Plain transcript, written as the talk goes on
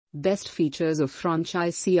Best features of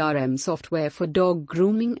franchise CRM software for dog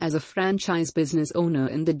grooming. As a franchise business owner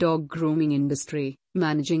in the dog grooming industry,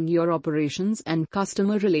 managing your operations and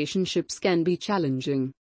customer relationships can be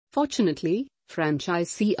challenging. Fortunately, franchise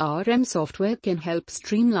CRM software can help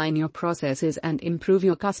streamline your processes and improve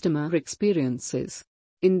your customer experiences.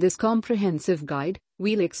 In this comprehensive guide,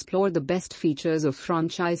 we'll explore the best features of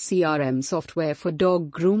franchise CRM software for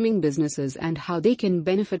dog grooming businesses and how they can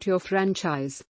benefit your franchise.